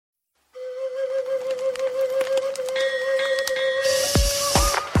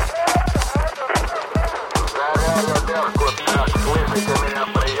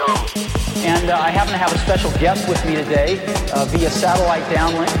have a special guest with me today via satellite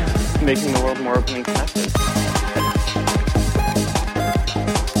downlink. Making the world more open and connected.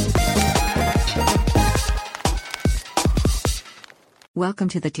 Welcome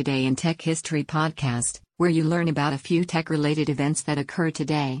to the Today in Tech History podcast, where you learn about a few tech-related events that occurred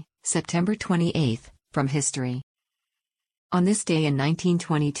today, September 28th, from history. On this day in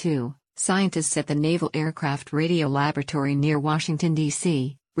 1922, scientists at the Naval Aircraft Radio Laboratory near Washington,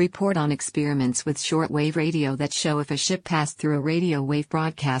 D.C., report on experiments with shortwave radio that show if a ship passed through a radio wave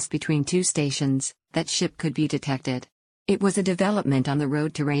broadcast between two stations, that ship could be detected. It was a development on the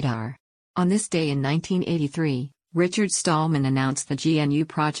road to radar. On this day in 1983, Richard Stallman announced the GNU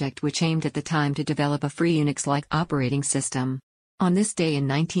project, which aimed at the time to develop a free Unix-like operating system. On this day in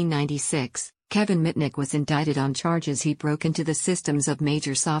 1996, Kevin Mitnick was indicted on charges he broke into the systems of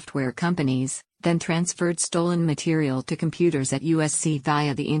major software companies, then transferred stolen material to computers at USC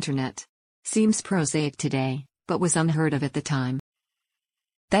via the internet. Seems prosaic today, but was unheard of at the time.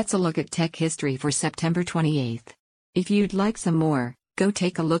 That's a look at tech history for September 28th. If you'd like some more, go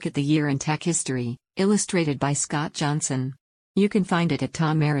take a look at the year in tech history, illustrated by Scott Johnson. You can find it at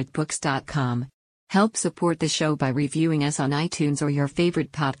tommerrittbooks.com. Help support the show by reviewing us on iTunes or your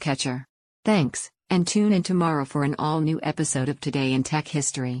favorite podcatcher. Thanks, and tune in tomorrow for an all-new episode of Today in Tech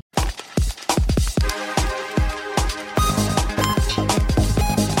History.